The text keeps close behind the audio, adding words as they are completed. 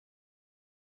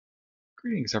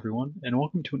Greetings everyone, and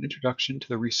welcome to an introduction to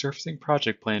the resurfacing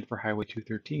project plan for Highway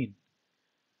 213.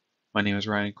 My name is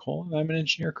Ryan Cole, and I'm an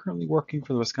engineer currently working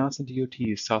for the Wisconsin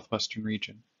DOT's Southwestern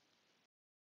region.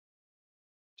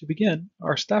 To begin,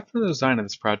 our staff for the design of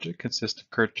this project consists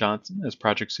of Kurt Johnson as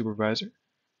project supervisor,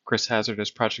 Chris Hazard as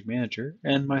project manager,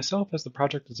 and myself as the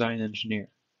project design engineer.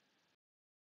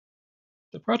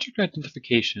 The project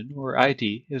identification, or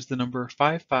ID, is the number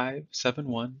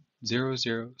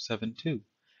 55710072.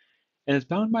 And is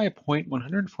bound by a point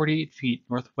 148 feet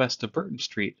northwest of Burton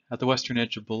Street at the western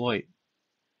edge of Beloit,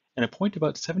 and a point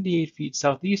about 78 feet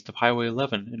southeast of Highway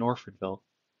 11 in Orfordville.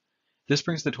 This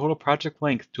brings the total project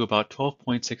length to about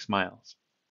 12.6 miles.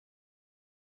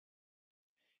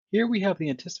 Here we have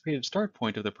the anticipated start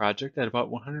point of the project at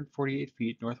about 148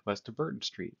 feet northwest of Burton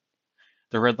Street.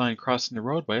 The red line crossing the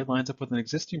roadway lines up with an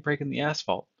existing break in the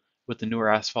asphalt, with the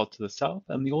newer asphalt to the south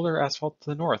and the older asphalt to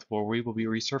the north where we will be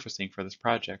resurfacing for this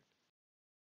project.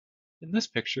 In this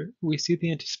picture, we see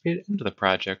the anticipated end of the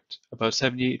project, about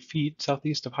 78 feet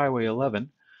southeast of Highway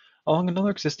 11, along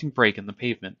another existing break in the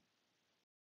pavement.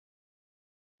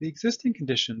 The existing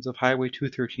conditions of Highway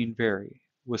 213 vary,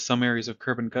 with some areas of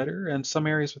curb and gutter and some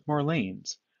areas with more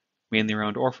lanes, mainly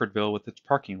around Orfordville with its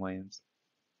parking lanes.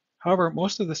 However,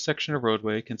 most of this section of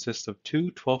roadway consists of two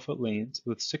 12-foot lanes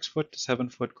with 6-foot to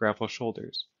 7-foot gravel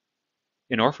shoulders.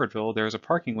 In Orfordville, there is a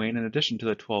parking lane in addition to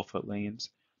the 12-foot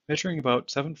lanes, measuring about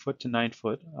 7-foot to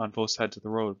 9-foot on both sides of the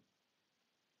road.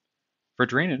 For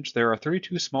drainage, there are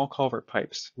 32 small culvert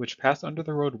pipes, which pass under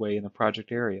the roadway in the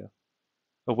project area,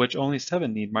 of which only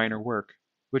 7 need minor work,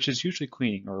 which is usually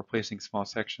cleaning or replacing small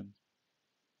sections.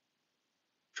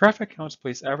 Traffic counts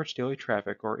place average daily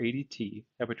traffic, or ADT,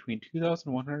 at between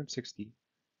 2,160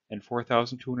 and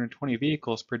 4,220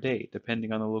 vehicles per day,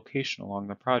 depending on the location along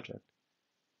the project.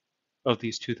 Of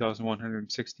these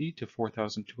 2,160 to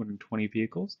 4,220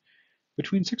 vehicles,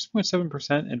 between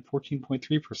 6.7% and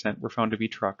 14.3% were found to be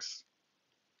trucks.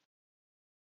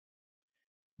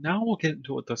 Now we'll get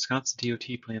into what the Wisconsin DOT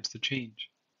plans to change.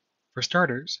 For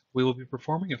starters, we will be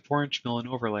performing a 4-inch mill and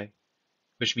overlay,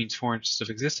 which means 4 inches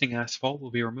of existing asphalt will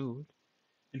be removed,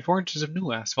 and 4 inches of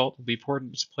new asphalt will be poured in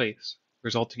its place,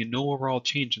 resulting in no overall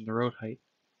change in the road height.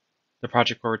 The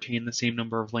project will retain the same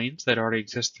number of lanes that already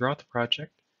exist throughout the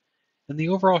project, and the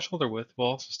overall shoulder width will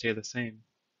also stay the same.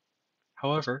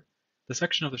 However, the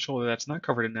section of the shoulder that's not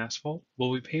covered in asphalt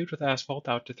will be paved with asphalt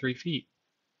out to 3 feet.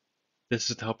 This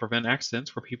is to help prevent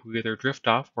accidents where people either drift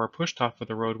off or are pushed off of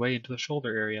the roadway into the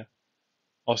shoulder area,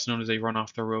 also known as a run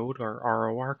off the road or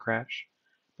ROR crash,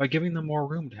 by giving them more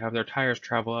room to have their tires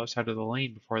travel outside of the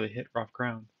lane before they hit rough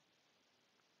ground.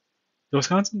 The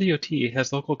Wisconsin DOT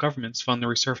has local governments fund the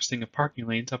resurfacing of parking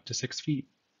lanes up to 6 feet,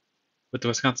 with the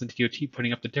Wisconsin DOT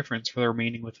putting up the difference for the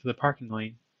remaining width of the parking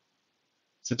lane.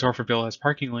 Since Orfordville has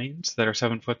parking lanes that are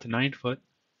 7-foot to 9-foot,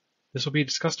 this will be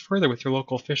discussed further with your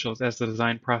local officials as the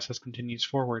design process continues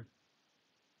forward.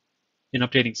 In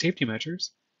updating safety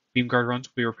measures, beam guard runs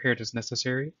will be repaired as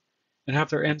necessary, and have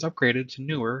their ends upgraded to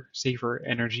newer, safer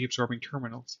energy-absorbing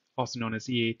terminals, also known as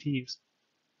EATs.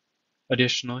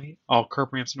 Additionally, all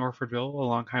curb ramps in Orfordville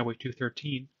along Highway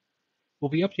 213 will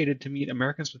be updated to meet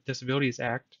Americans with Disabilities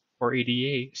Act, or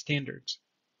ADA, standards.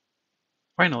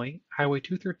 Finally, Highway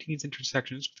 213's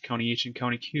intersections with County H and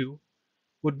County Q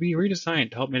would be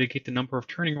redesigned to help mitigate the number of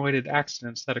turning-related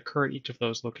accidents that occur at each of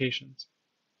those locations.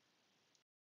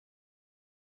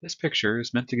 This picture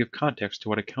is meant to give context to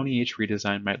what a County H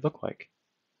redesign might look like.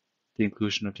 The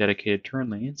inclusion of dedicated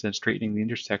turn lanes and straightening the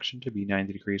intersection to be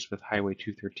 90 degrees with Highway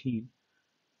 213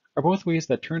 are both ways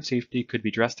that turn safety could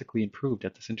be drastically improved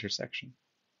at this intersection.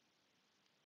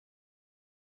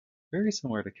 Very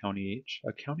similar to County H,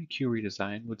 a County Q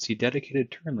redesign would see dedicated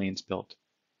turn lanes built,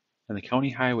 and the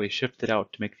county highway shifted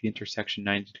out to make the intersection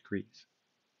 90 degrees.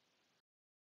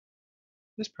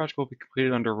 This project will be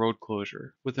completed under road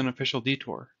closure, with an official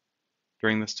detour.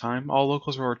 During this time, all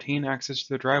locals will retain access to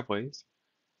their driveways,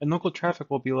 and local traffic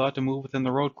will be allowed to move within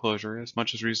the road closure as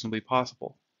much as reasonably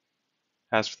possible.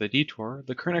 As for the detour,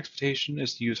 the current expectation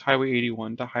is to use Highway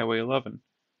 81 to Highway 11.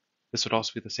 This would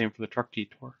also be the same for the truck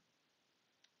detour.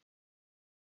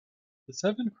 The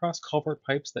 7 cross-culvert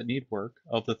pipes that need work,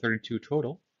 of the 32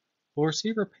 total, will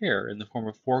receive repair in the form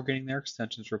of 4 getting their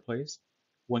extensions replaced,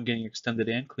 1 getting extended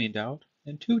and cleaned out,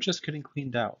 and 2 just getting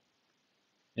cleaned out.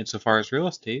 Insofar as real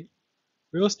estate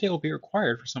will be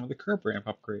required for some of the curb ramp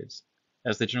upgrades,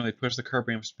 as they generally push the curb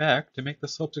ramps back to make the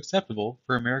slopes acceptable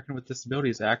for American with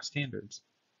Disabilities Act standards.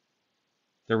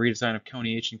 The redesign of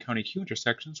County H and County Q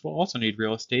intersections will also need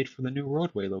real estate for the new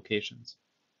roadway locations.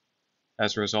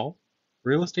 As a result,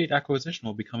 Real estate acquisition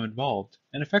will become involved,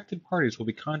 and affected parties will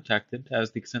be contacted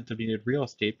as the extent of needed real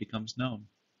estate becomes known.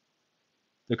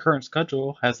 The current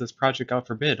schedule has this project out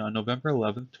for bid on November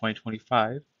 11th,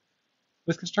 2025,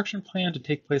 with construction planned to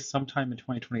take place sometime in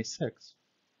 2026.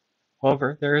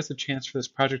 However, there is a chance for this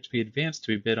project to be advanced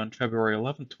to be bid on February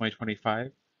 11th,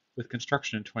 2025, with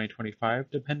construction in 2025,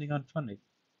 depending on funding.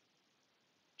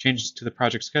 Changes to the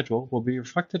project schedule will be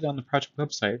reflected on the project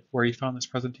website where you found this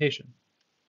presentation.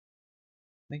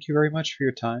 Thank you very much for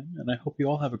your time, and I hope you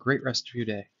all have a great rest of your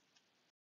day.